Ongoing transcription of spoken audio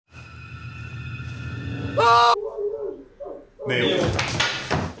Neil.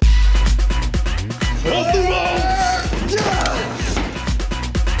 Off the road!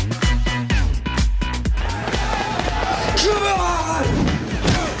 Come on!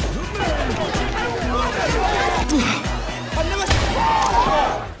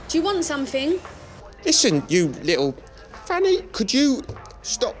 Do you want something? Listen, you little Fanny, could you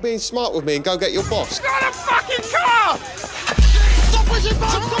stop being smart with me and go get your boss? Got a fucking car! Stop pushing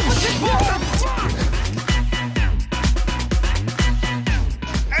buttons! Stop pushing buttons!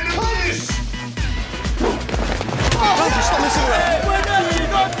 Enemies! Stop messing around!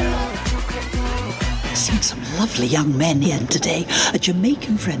 Seen some lovely young men here today. A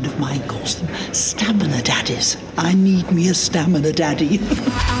Jamaican friend of mine calls them stamina daddies. I need me a stamina daddy.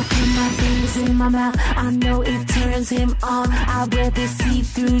 I put my fingers in my mouth, I know it turns him on. I wear this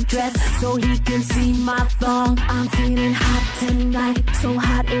see-through dress so he can see my thong. I'm feeling hot tonight, so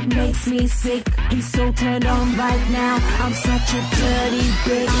hot it makes me sick. He's so turned on right now, I'm such a dirty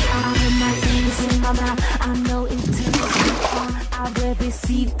bitch. I put my fingers in my mouth, I know it turns him on. I wear this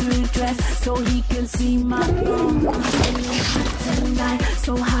see-through dress so he can see my thong. I'm feeling hot tonight,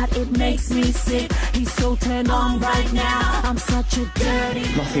 so hot it makes me sick. He's so turned on right now, I'm such a dirty.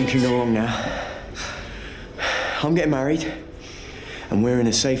 Nothing can go wrong now. I'm getting married, and we're in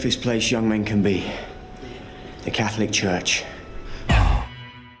the safest place young men can be. The Catholic Church.